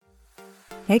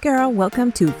Hey girl,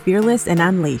 welcome to Fearless and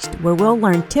Unleashed, where we'll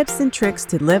learn tips and tricks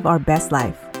to live our best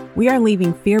life. We are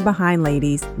leaving fear behind,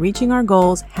 ladies, reaching our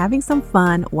goals, having some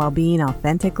fun while being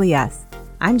authentically us.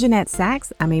 I'm Jeanette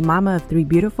Sachs. I'm a mama of 3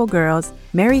 beautiful girls,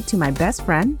 married to my best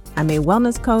friend. I'm a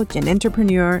wellness coach and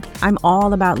entrepreneur. I'm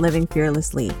all about living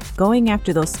fearlessly, going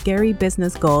after those scary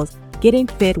business goals, getting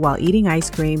fit while eating ice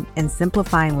cream, and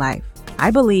simplifying life.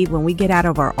 I believe when we get out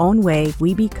of our own way,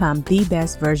 we become the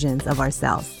best versions of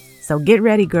ourselves. So get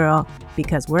ready, girl,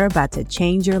 because we're about to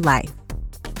change your life.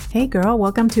 Hey girl,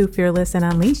 welcome to Fearless and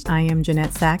Unleashed. I am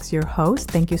Jeanette Sachs, your host.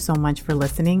 Thank you so much for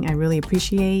listening. I really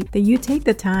appreciate that you take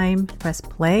the time, press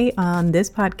play on this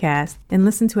podcast, and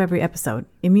listen to every episode.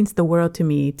 It means the world to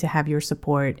me to have your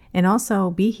support and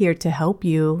also be here to help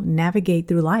you navigate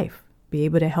through life. Be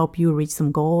able to help you reach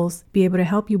some goals, be able to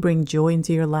help you bring joy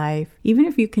into your life. Even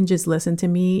if you can just listen to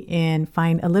me and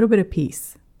find a little bit of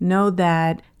peace. Know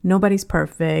that nobody's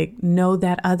perfect. Know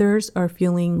that others are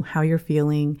feeling how you're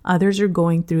feeling. Others are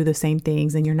going through the same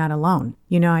things and you're not alone.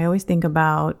 You know, I always think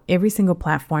about every single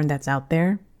platform that's out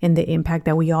there and the impact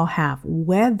that we all have,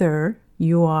 whether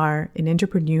you are an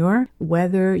entrepreneur,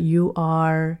 whether you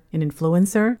are an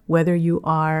influencer, whether you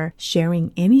are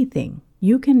sharing anything.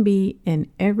 You can be an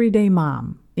everyday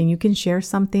mom and you can share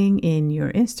something in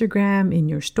your Instagram, in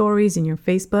your stories, in your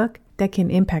Facebook that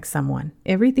can impact someone.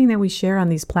 Everything that we share on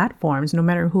these platforms, no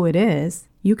matter who it is,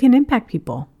 you can impact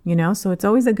people, you know? So it's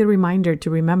always a good reminder to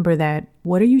remember that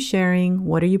what are you sharing?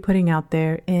 What are you putting out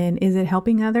there? And is it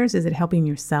helping others? Is it helping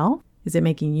yourself? Is it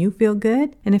making you feel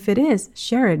good? And if it is,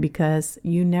 share it because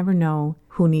you never know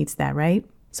who needs that, right?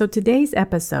 So today's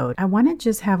episode, I want to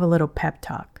just have a little pep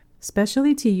talk,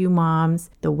 especially to you moms,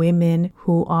 the women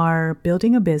who are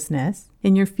building a business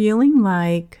and you're feeling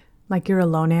like you're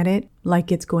alone at it,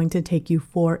 like it's going to take you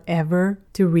forever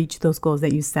to reach those goals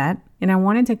that you set. And I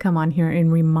wanted to come on here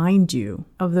and remind you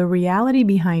of the reality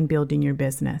behind building your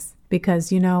business.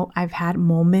 Because, you know, I've had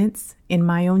moments in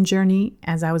my own journey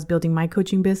as I was building my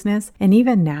coaching business. And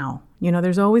even now, you know,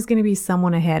 there's always going to be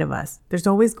someone ahead of us. There's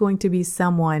always going to be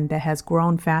someone that has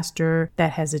grown faster,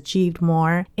 that has achieved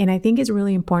more. And I think it's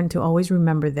really important to always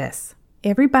remember this.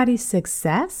 Everybody's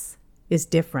success is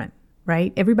different.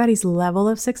 Right? Everybody's level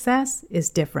of success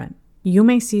is different. You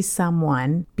may see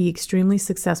someone be extremely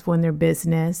successful in their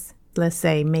business, let's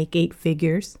say make 8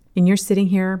 figures, and you're sitting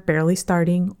here barely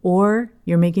starting, or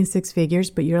you're making 6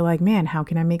 figures, but you're like, man, how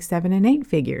can I make 7 and 8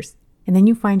 figures? And then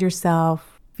you find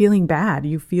yourself feeling bad.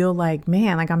 You feel like,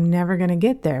 man, like I'm never going to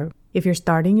get there. If you're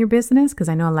starting your business, because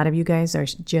I know a lot of you guys are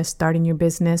just starting your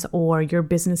business, or your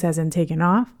business hasn't taken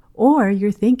off, or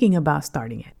you're thinking about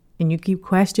starting it. And you keep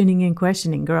questioning and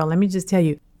questioning, girl, let me just tell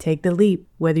you, take the leap.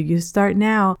 Whether you start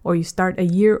now or you start a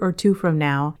year or 2 from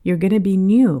now, you're going to be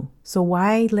new. So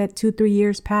why let 2-3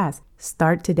 years pass?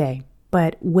 Start today.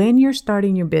 But when you're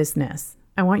starting your business,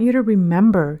 I want you to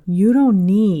remember you don't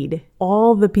need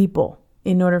all the people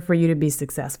in order for you to be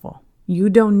successful.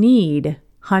 You don't need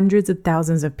hundreds of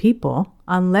thousands of people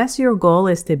unless your goal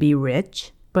is to be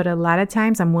rich. But a lot of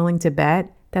times I'm willing to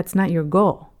bet that's not your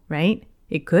goal, right?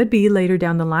 It could be later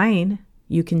down the line,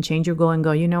 you can change your goal and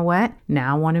go, you know what?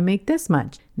 Now I want to make this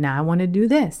much. Now I want to do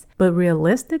this. But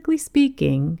realistically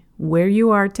speaking, where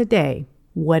you are today,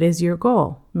 what is your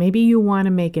goal? Maybe you want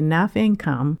to make enough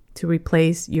income to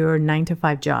replace your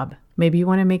 9-to-5 job. Maybe you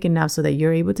want to make enough so that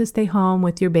you're able to stay home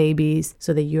with your babies,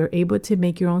 so that you're able to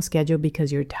make your own schedule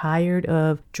because you're tired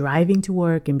of driving to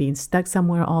work and being stuck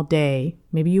somewhere all day.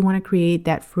 Maybe you want to create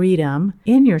that freedom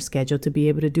in your schedule to be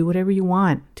able to do whatever you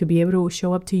want, to be able to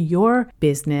show up to your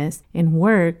business and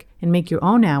work and make your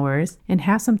own hours and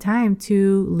have some time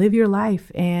to live your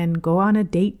life and go on a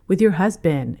date with your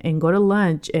husband and go to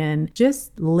lunch and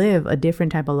just live a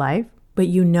different type of life. But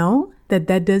you know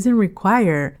that doesn't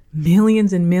require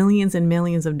millions and millions and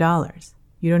millions of dollars.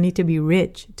 You don't need to be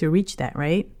rich to reach that,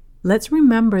 right? Let's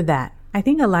remember that. I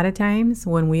think a lot of times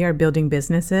when we are building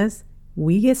businesses,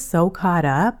 we get so caught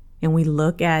up and we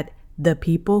look at the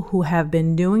people who have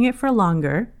been doing it for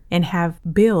longer and have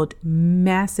built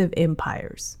massive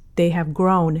empires. They have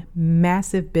grown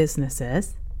massive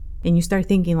businesses and you start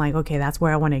thinking like, okay, that's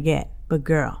where I want to get. But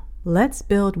girl, let's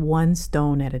build one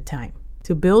stone at a time.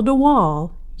 To build a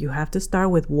wall, you have to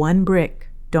start with 1 brick.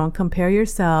 Don't compare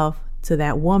yourself to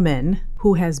that woman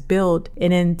who has built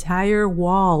an entire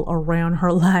wall around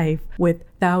her life with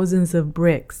thousands of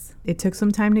bricks. It took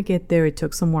some time to get there. It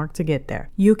took some work to get there.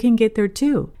 You can get there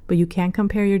too, but you can't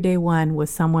compare your day 1 with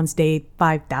someone's day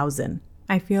 5,000.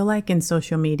 I feel like in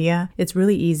social media, it's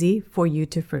really easy for you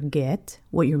to forget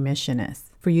what your mission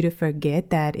is. for you to forget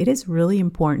that it is really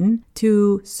important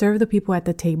to serve the people at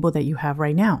the table that you have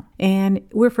right now. And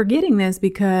we're forgetting this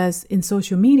because in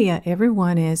social media,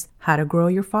 everyone is how to grow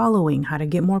your following, how to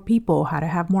get more people, how to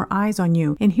have more eyes on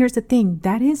you. And here's the thing,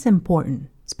 that is important.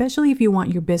 Especially if you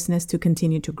want your business to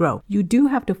continue to grow. You do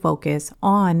have to focus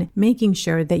on making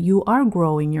sure that you are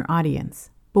growing your audience.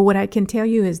 But what I can tell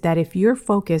you is that if you're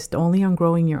focused only on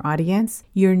growing your audience,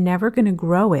 you're never going to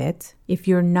grow it if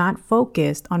you're not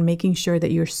focused on making sure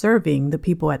that you're serving the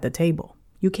people at the table.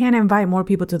 You can't invite more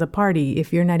people to the party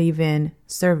if you're not even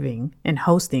serving and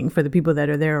hosting for the people that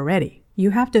are there already.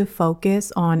 You have to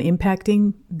focus on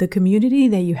impacting the community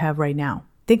that you have right now.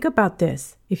 Think about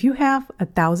this. If you have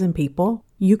 1,000 people,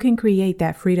 you can create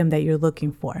that freedom that you're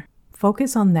looking for.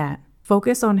 Focus on that.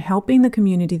 Focus on helping the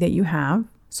community that you have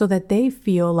so that they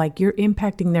feel like you're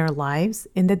impacting their lives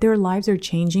and that their lives are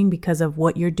changing because of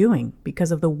what you're doing,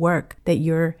 because of the work that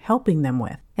you're helping them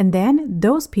with. And then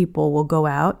those people will go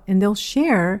out and they'll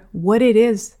share what it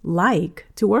is like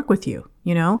to work with you.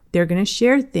 You know, they're going to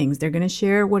share things. They're going to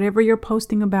share whatever you're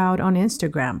posting about on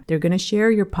Instagram. They're going to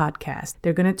share your podcast.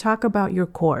 They're going to talk about your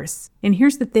course. And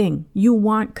here's the thing. You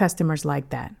want customers like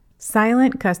that.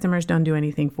 Silent customers don't do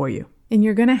anything for you. And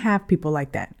you're going to have people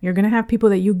like that. You're going to have people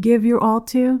that you give your all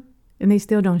to and they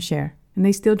still don't share. And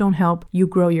they still don't help you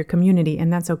grow your community.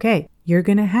 And that's okay. You're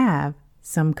going to have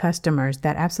some customers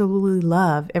that absolutely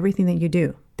love everything that you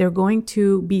do. They're going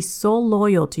to be so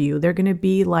loyal to you. They're going to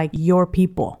be like your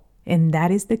people. And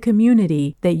that is the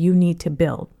community that you need to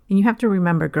build. And you have to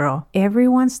remember, girl,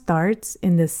 everyone starts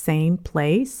in the same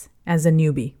place as a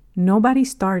newbie. Nobody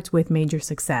starts with major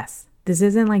success. This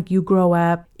isn't like you grow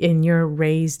up and you're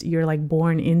like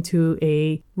born into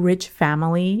a rich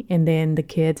family and then the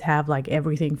kids have like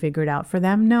everything figured out for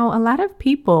them. No, a lot of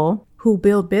people who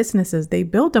build businesses, they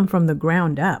build them from the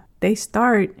ground up. They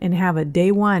start and have a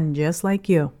day one just like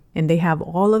you. And they have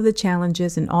all of the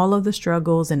challenges and all of the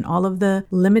struggles and all of the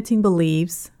limiting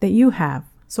beliefs that you have.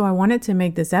 So I wanted to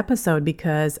make this episode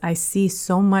because I see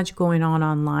so much going on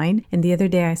online. And the other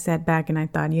day I sat back and I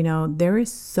thought, you know, there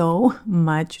is so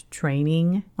much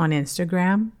training on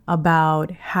Instagram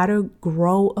about how to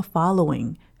grow a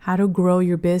following, how to grow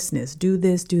your business, do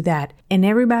this, do that. And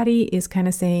everybody is kind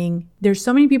of saying, there's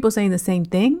so many people saying the same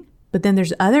thing, but then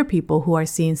there's other people who are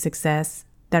seeing success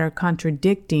that are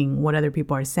contradicting what other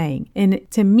people are saying. And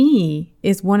to me,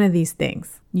 it's one of these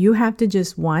things. You have to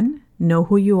just, one, know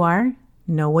who you are,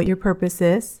 know what your purpose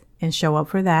is, and show up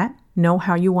for that. Know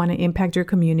how you want to impact your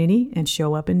community and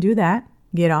show up and do that.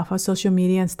 Get off of social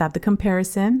media and stop the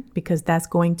comparison because that's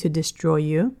going to destroy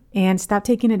you. And stop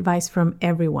taking advice from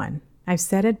everyone. I've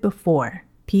said it before.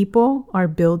 People are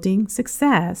building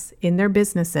success in their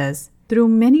businesses through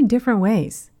many different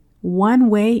ways. One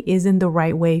way isn't the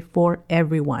right way for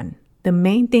everyone. The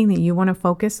main thing that you want to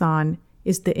focus on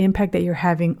is the impact that you're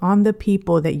having on the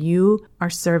people that you are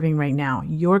serving right now,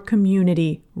 your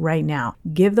community right now.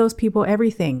 Give those people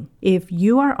everything. If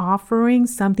you are offering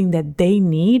something that they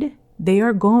need, they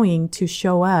are going to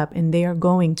show up and they are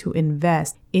going to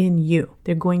invest in you.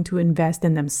 They're going to invest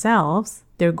in themselves.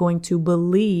 They're going to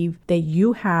believe that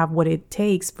you have what it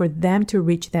takes for them to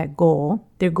reach that goal.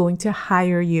 They're going to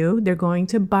hire you. They're going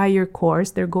to buy your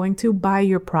course. They're going to buy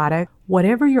your product.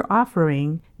 Whatever you're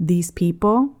offering, these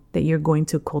people that you're going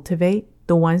to cultivate,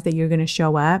 the ones that you're going to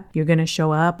show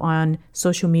up on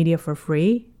social media for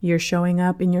free. You're showing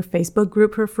up in your Facebook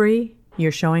group for free.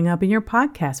 You're showing up in your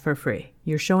podcast for free.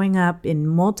 You're showing up in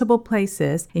multiple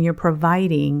places and you're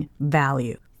providing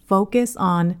value. Focus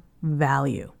on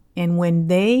value. And when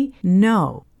they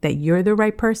know that you're the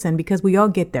right person, because we all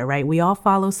get there, right? We all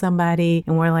follow somebody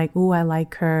and we're like, ooh, I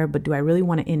like her, but do I really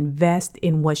want to invest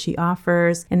in what she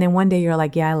offers? And then one day you're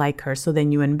like, yeah, I like her. So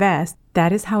then you invest.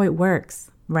 That is how it works,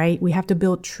 right? We have to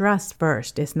build trust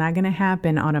first. It's not going to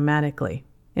happen automatically.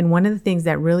 And one of the things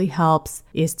that really helps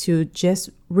is to just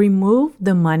remove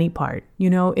the money part. You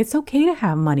know, it's okay to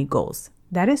have money goals.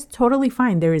 That is totally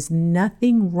fine. There is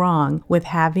nothing wrong with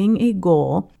having a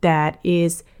goal that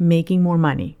is making more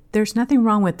money. There's nothing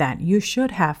wrong with that. You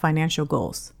should have financial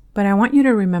goals. But I want you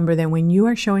to remember that when you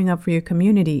are showing up for your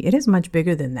community, it is much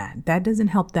bigger than that. That doesn't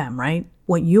help them, right?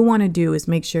 What you want to do is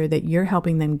make sure that you're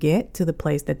helping them get to the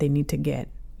place that they need to get.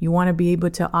 You want to be able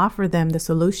to offer them the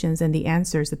solutions and the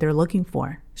answers that they're looking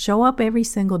for. Show up every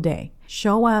single day.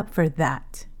 Show up for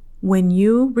that. When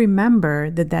you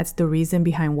remember that that's the reason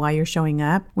behind why you're showing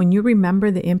up, when you remember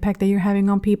the impact that you're having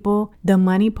on people, the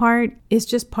money part is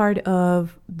just part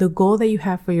of the goal that you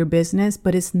have for your business,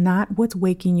 but it's not what's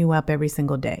waking you up every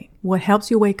single day. What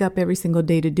helps you wake up every single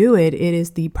day to do it, it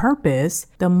is the purpose,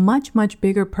 the much, much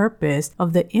bigger purpose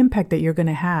of the impact that you're going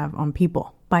to have on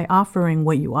people. by offering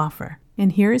what you offer.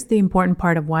 And here's the important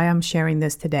part of why I'm sharing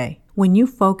this today. When you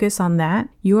focus on that,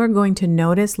 you are going to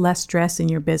notice less stress in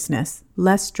your business,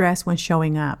 less stress when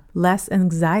showing up, less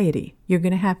anxiety. You're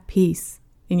going to have peace,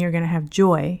 and you're going to have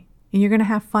joy, and you're going to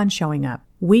have fun showing up.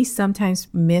 We sometimes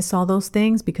miss all those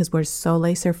things because we're so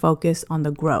laser focused on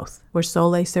the growth. We're so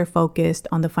laser focused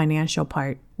on the financial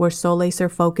part. We're so laser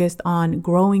focused on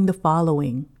growing the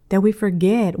following that we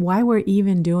forget why we're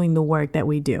even doing the work that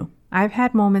we do. I've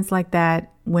had moments like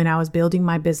that when I was building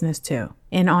my business too.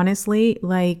 And honestly,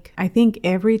 I think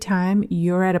every time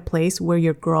you're at a place where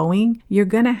you're growing, you're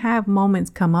going to have moments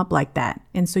come up like that.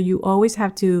 And so you always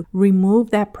have to remove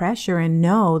that pressure and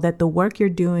know that the work you're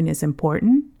doing is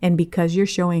important. And because you're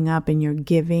showing up and you're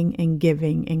giving and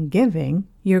giving and giving,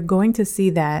 you're going to see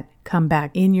that come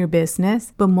back in your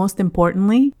business, but most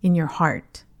importantly, in your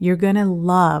heart. You're going to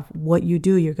love what you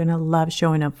do. You're going to love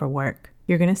showing up for work.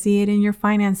 You're going to see it in your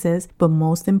finances, but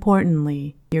most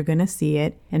importantly, you're going to see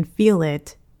it and feel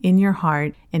it in your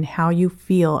heart and how you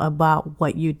feel about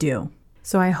what you do.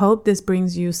 So I hope this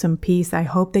brings you some peace. I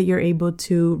hope that you're able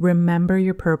to remember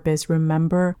your purpose,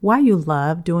 remember why you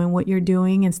love doing what you're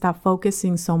doing, and stop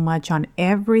focusing so much on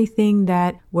everything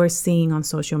that we're seeing on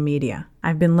social media.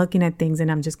 I've been looking at things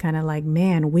and I'm just kind of like,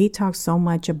 man, we talk so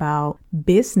much about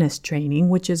business training,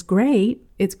 which is great.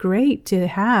 It's great to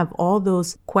have all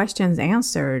those questions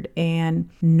answered and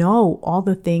know all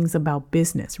the things about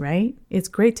business, right? It's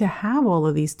great to have all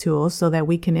of these tools so that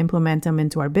we can implement them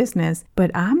into our business.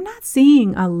 But I'm not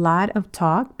seeing a lot of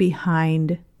talk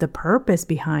behind the purpose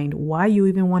behind why you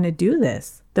even want to do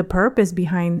this, the purpose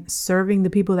behind serving the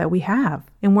people that we have.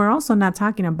 And we're also not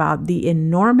talking about the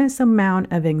enormous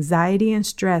amount of anxiety and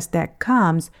stress that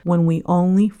comes when we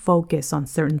only focus on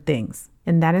certain things.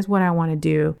 And that is what I want to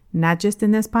do, not just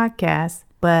in this podcast,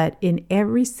 but in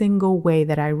every single way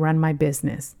that I run my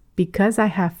business. Because I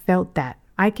have felt that,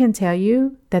 I can tell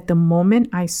you that the moment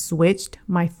I switched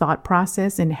my thought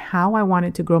process and how I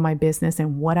wanted to grow my business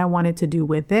and what I wanted to do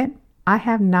with it, I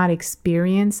have not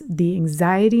experienced the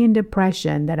anxiety and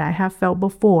depression that I have felt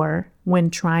before when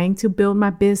trying to build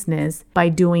my business by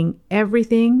doing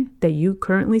everything that you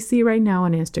currently see right now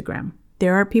on Instagram.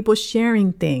 There are people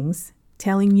sharing things,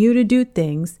 telling you to do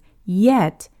things,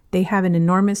 yet they have an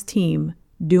enormous team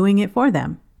doing it for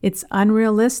them. It's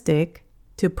unrealistic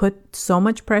to put so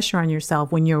much pressure on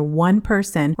yourself when you're one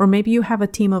person, or maybe you have a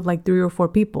team of 3 or 4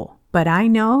 people. But I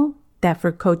know that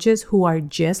for coaches who are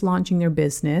just launching their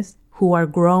business, who are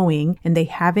growing and they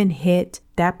haven't hit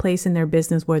that place in their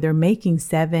business where they're making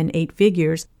 7, 8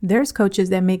 figures, there's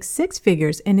coaches that make 6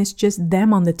 figures and it's just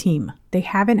them on the team. They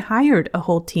haven't hired a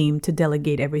whole team to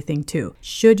delegate everything to.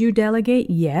 Should you delegate?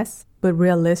 Yes. But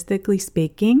realistically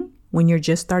speaking, when you're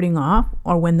just starting off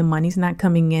or when the money's not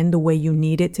coming in the way you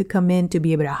need it to come in to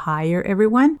be able to hire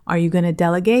everyone, are you going to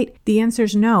delegate? The answer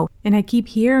is no. And I keep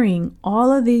hearing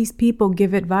all of these people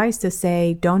give advice to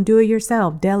say, don't do it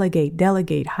yourself,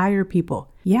 delegate, hire people.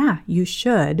 Yeah, you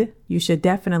should. You should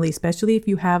definitely, especially if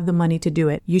you have the money to do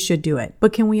it, you should do it.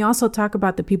 But can we also talk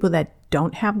about the people that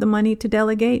don't have the money to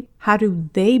delegate? How do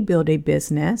they build a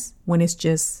business when it's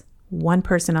just one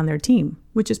person on their team,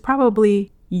 which is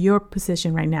probably your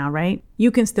position right now, right? You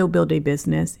can still build a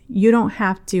business. You don't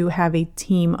have to have a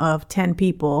team of 10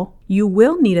 people. You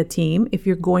will need a team if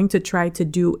you're going to try to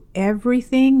do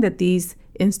everything that these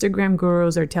Instagram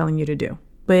gurus are telling you to do.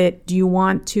 But do you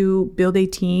want to build a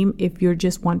team if you're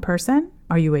just one person?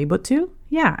 Are you able to?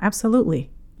 Yeah,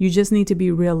 absolutely. You just need to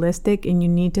be realistic and you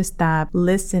need to stop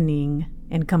listening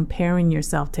and comparing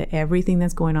yourself to everything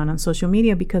that's going on social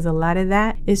media, because a lot of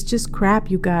that is just crap,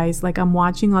 you guys. I'm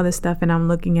watching all this stuff and I'm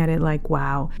looking at it like,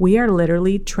 wow, we are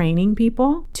literally training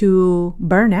people to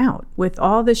burn out with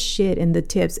all the shit and the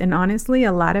tips. And honestly,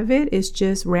 a lot of it is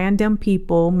just random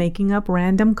people making up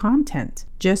random content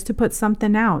just to put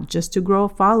something out, just to grow a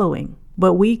following.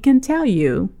 But we can tell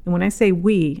you, and when I say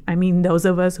we, I mean those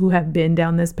of us who have been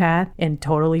down this path and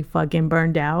totally fucking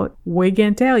burned out, we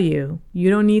can tell you, you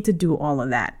don't need to do all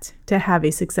of that to have a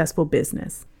successful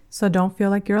business. So don't feel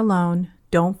like you're alone.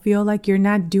 Don't feel like you're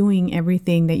not doing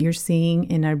everything that you're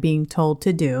seeing and are being told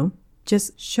to do.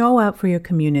 Just show up for your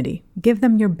community. Give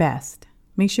them your best.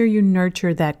 Make sure you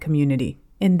nurture that community,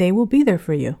 and they will be there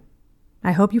for you.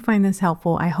 I hope you find this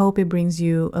helpful. I hope it brings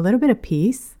you a little bit of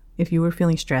peace if you were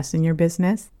feeling stressed in your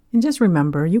business. And just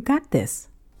remember, you got this.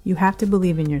 You have to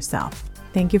believe in yourself.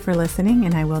 Thank you for listening,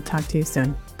 and I will talk to you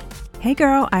soon. Hey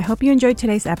girl, I hope you enjoyed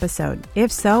today's episode.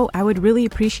 If so, I would really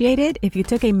appreciate it if you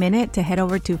took a minute to head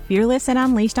over to Fearless and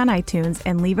Unleashed on iTunes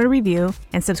and leave a review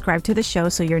and subscribe to the show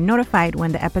so you're notified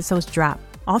when the episodes drop.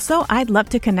 Also, I'd love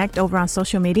to connect over on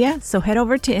social media, so head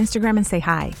over to Instagram and say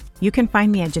hi. You can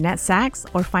find me at Jeanette Sachs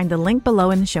or find the link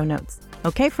below in the show notes.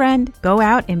 Okay, friend, go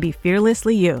out and be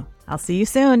fearlessly you. I'll see you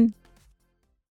soon.